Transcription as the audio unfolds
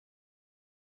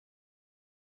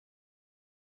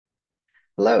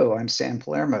Hello, I'm Sam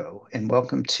Palermo, and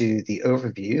welcome to the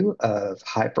overview of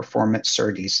high-performance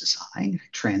SERDES design,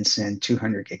 transcend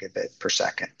 200 gigabit per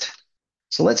second.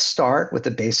 So let's start with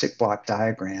a basic block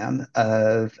diagram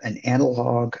of an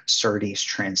analog SERDES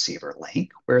transceiver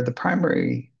link, where the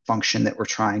primary function that we're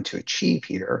trying to achieve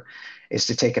here is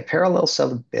to take a parallel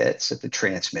set of bits at the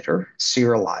transmitter,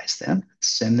 serialize them,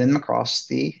 send them across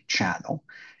the channel,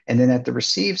 and then at the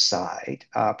receive side,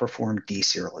 perform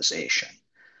deserialization.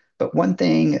 But one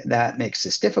thing that makes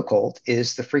this difficult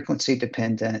is the frequency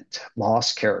dependent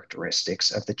loss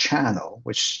characteristics of the channel,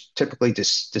 which typically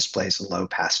displays a low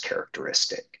pass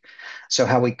characteristic. So,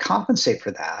 how we compensate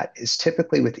for that is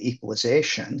typically with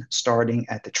equalization starting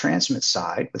at the transmit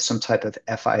side with some type of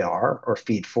FIR or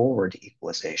feed forward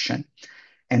equalization,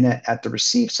 and then at the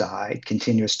receive side,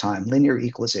 continuous time linear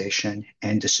equalization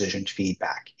and decision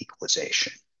feedback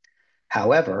equalization.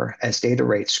 However, as data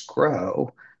rates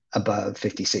grow above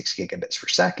 56 gigabits per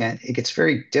second, it gets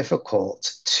very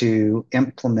difficult to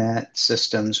implement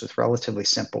systems with relatively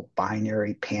simple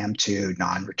binary PAM2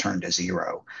 non-return to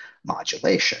zero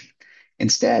modulation.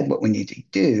 Instead, what we need to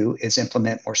do is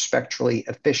implement more spectrally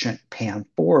efficient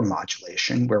PAM4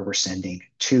 modulation, where we're sending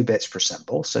 2 bits per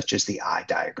symbol, such as the eye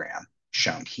diagram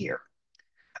shown here.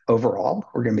 Overall,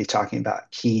 we're going to be talking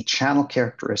about key channel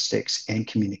characteristics and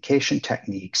communication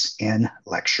techniques in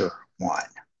Lecture 1.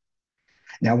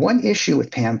 Now, one issue with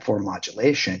PAM4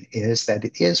 modulation is that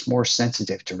it is more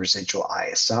sensitive to residual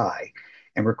ISI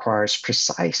and requires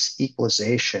precise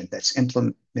equalization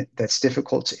that's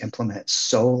difficult to implement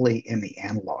solely in the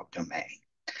analog domain.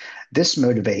 This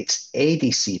motivates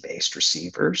ADC-based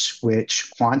receivers,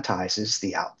 which quantizes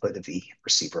the output of the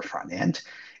receiver front end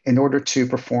in order to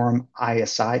perform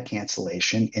ISI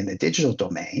cancellation in the digital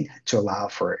domain to allow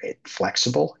for a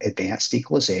flexible, advanced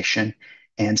equalization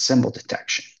and symbol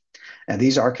detection. Now,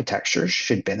 these architectures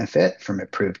should benefit from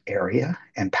improved area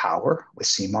and power with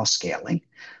CMOS scaling,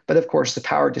 but of course, the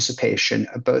power dissipation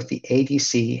of both the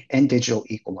ADC and digital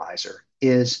equalizer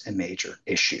is a major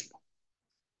issue.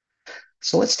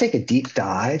 So let's take a deep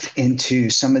dive into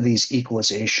some of these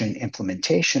equalization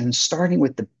implementations, starting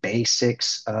with the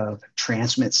basics of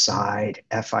transmit side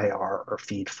FIR or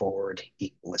feed forward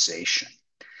equalization.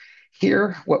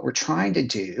 Here, what we're trying to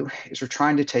do is we're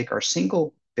trying to take our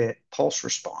single bit pulse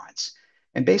response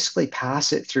and basically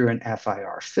pass it through an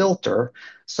FIR filter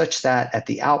such that at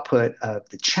the output of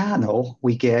the channel,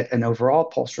 we get an overall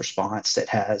pulse response that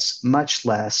has much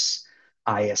less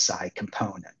ISI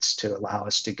components to allow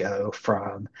us to go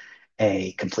from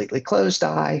a completely closed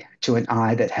eye to an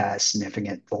eye that has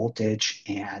significant voltage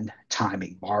and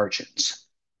timing margins.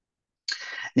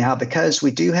 Now, because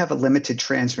we do have a limited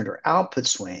transmitter output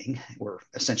swing, we're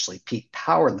essentially peak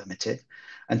power limited.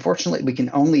 Unfortunately, we can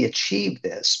only achieve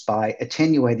this by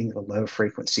attenuating the low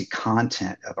frequency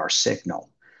content of our signal,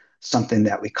 something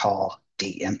that we call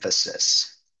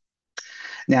de-emphasis.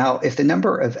 Now, if the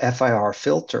number of FIR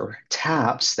filter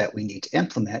taps that we need to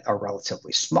implement are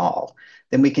relatively small,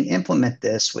 then we can implement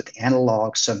this with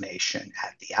analog summation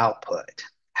at the output.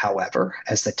 However,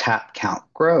 as the tap count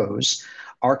grows,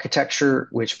 architecture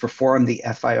which perform the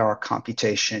FIR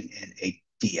computation in a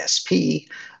DSP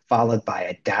followed by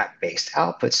a DAC-based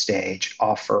output stage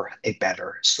offer a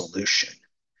better solution.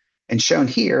 And shown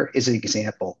here is an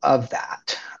example of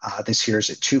that. This here is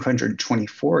a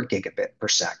 224 gigabit per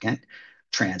second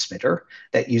transmitter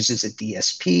that uses a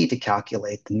DSP to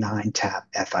calculate the 9-tap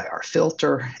FIR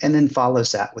filter and then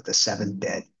follows that with a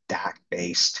 7-bit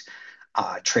DAC-based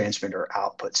transmitter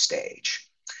output stage.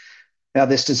 Now,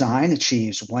 this design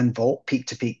achieves 1 volt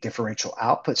peak-to-peak differential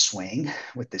output swing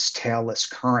with this tailless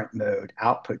current mode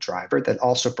output driver that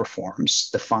also performs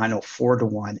the final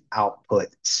 4-to-1 output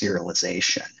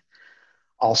serialization.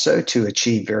 Also, to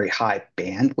achieve very high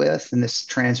bandwidth in this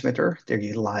transmitter, they're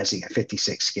utilizing a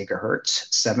 56 gigahertz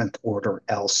 7th order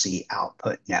LC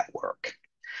output network.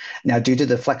 Now, due to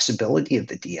the flexibility of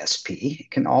the DSP,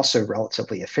 it can also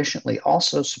relatively efficiently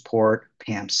also support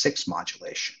PAM6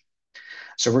 modulation.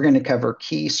 So we're going to cover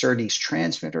key SERDES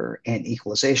transmitter and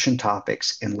equalization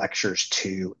topics in lectures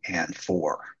 2 and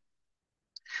 4.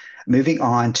 Moving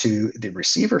on to the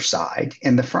receiver side,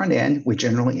 in the front end, we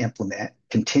generally implement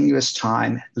continuous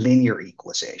time linear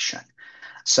equalization,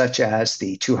 such as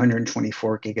the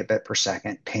 224 gigabit per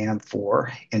second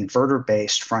PAM4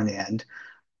 inverter-based front end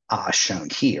shown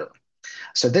here.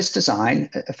 So this design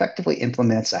effectively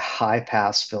implements a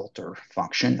high-pass filter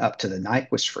function up to the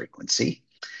Nyquist frequency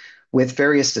with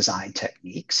various design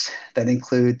techniques that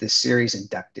include the series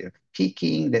inductive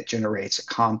peaking that generates a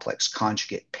complex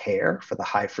conjugate pair for the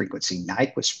high frequency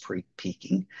Nyquist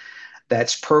peaking,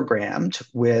 that's programmed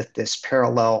with this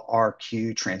parallel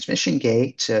RQ transmission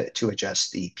gate to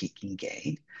adjust the peaking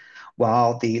gain,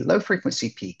 while the low frequency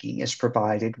peaking is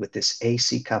provided with this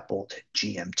AC coupled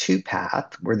GM2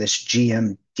 path, where this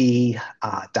GMD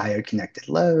diode connected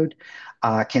load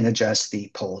can adjust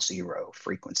the pole zero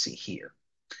frequency here.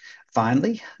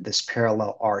 Finally, this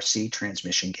parallel RC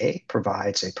transmission gate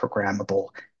provides a programmable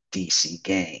DC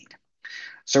gain.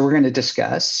 So we're going to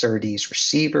discuss SERDES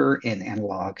receiver and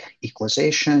analog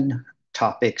equalization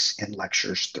topics in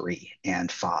lectures 3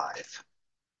 and 5.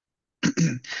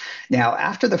 Now,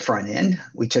 after the front end,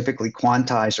 we typically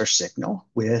quantize our signal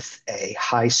with a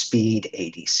high-speed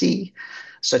ADC,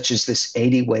 such as this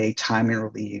 80-way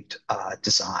timing-relieved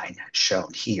design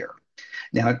shown here.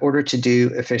 Now, in order to do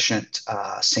efficient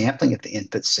sampling of the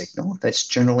input signal, that's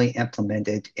generally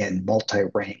implemented in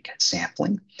multi-rank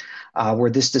sampling,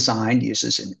 where this design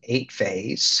uses an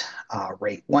 8-phase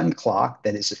rate 1 clock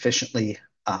that is efficiently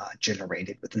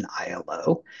generated with an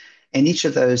ILO. And each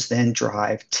of those then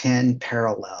drive 10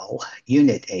 parallel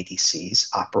unit ADCs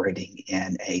operating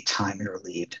in a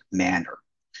time-relieved manner.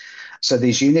 So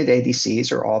these unit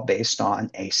ADCs are all based on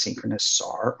asynchronous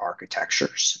SAR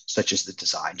architectures, such as the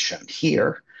design shown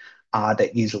here,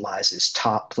 that utilizes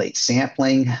top plate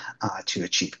sampling to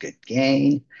achieve good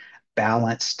gain,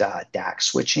 balanced DAC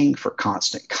switching for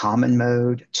constant common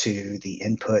mode to the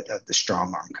input of the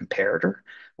strong arm comparator,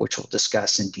 which we'll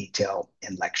discuss in detail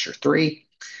in lecture 3.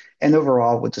 And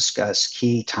overall, we'll discuss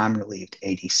key time-relieved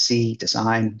ADC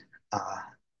design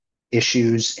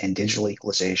issues and digital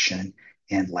equalization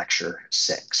in lecture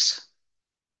 6.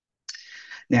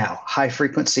 Now, high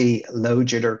frequency, low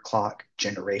jitter clock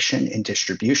generation and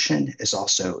distribution is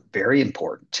also very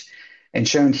important. And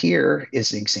shown here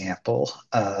is an example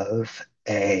of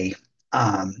a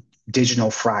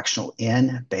digital fractional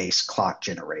N-based clock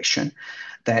generation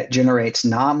that generates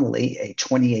nominally a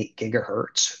 28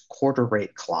 gigahertz quarter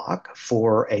rate clock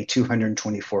for a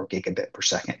 224 gigabit per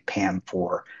second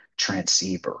PAM4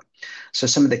 transceiver. So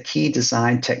some of the key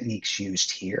design techniques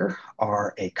used here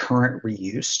are a current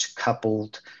reused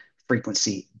coupled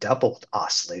frequency doubled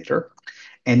oscillator.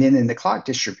 And then in the clock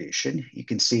distribution, you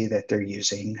can see that they're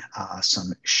using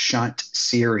some shunt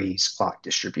series clock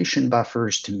distribution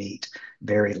buffers to meet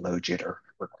very low jitter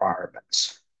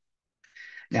requirements.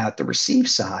 Now at the receive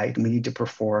side, we need to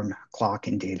perform clock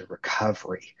and data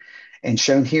recovery. And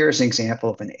shown here is an example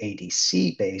of an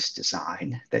ADC-based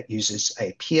design that uses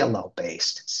a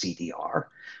PLL-based CDR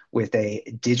with a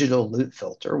digital loop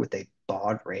filter with a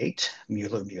baud rate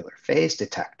Mueller-Mueller phase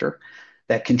detector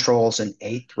that controls an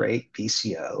 8th rate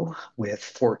PCO with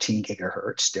 14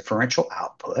 gigahertz differential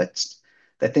outputs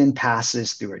that then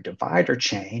passes through a divider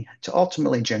chain to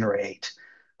ultimately generate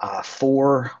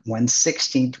 4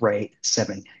 1/16th rate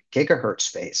 7 gigahertz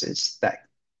phases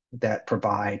that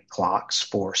provide clocks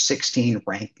for 16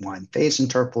 rank 1 phase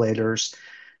interpolators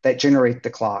that generate the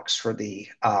clocks for the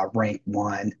rank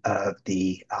 1 of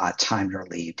the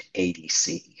time-relieved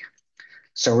ADC.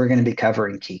 So we're going to be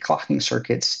covering key clocking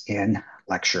circuits in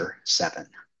lecture 7.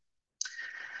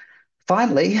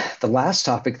 Finally, the last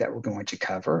topic that we're going to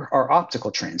cover are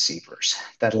optical transceivers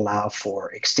that allow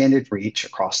for extended reach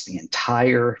across the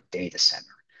entire data center.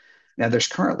 Now, there's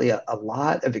currently a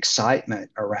lot of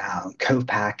excitement around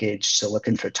co-packaged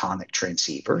silicon photonic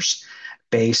transceivers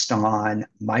based on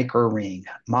microring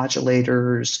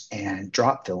modulators and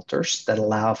drop filters that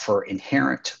allow for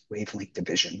inherent wavelength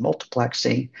division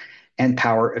multiplexing and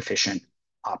power efficient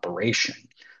operation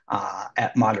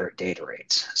at moderate data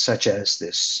rates, such as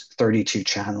this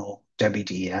 32-channel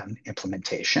WDM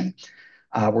implementation,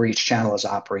 where each channel is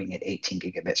operating at 18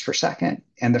 gigabits per second,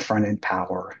 and the front-end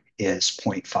power is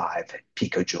 0.5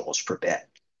 picojoules per bit.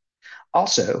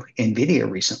 Also, NVIDIA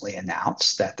recently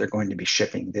announced that they're going to be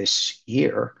shipping this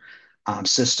year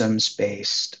systems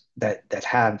that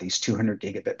have these 200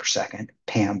 gigabit per second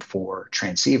PAM4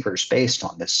 transceivers based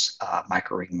on this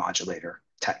microring modulator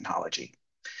technology.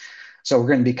 So we're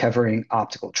going to be covering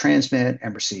optical transmit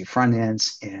and receive front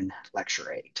ends in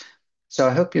lecture 8. So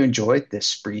I hope you enjoyed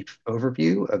this brief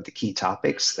overview of the key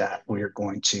topics that we're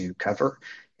going to cover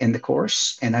in the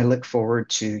course, and I look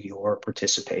forward to your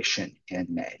participation in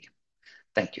May.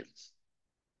 Thank you.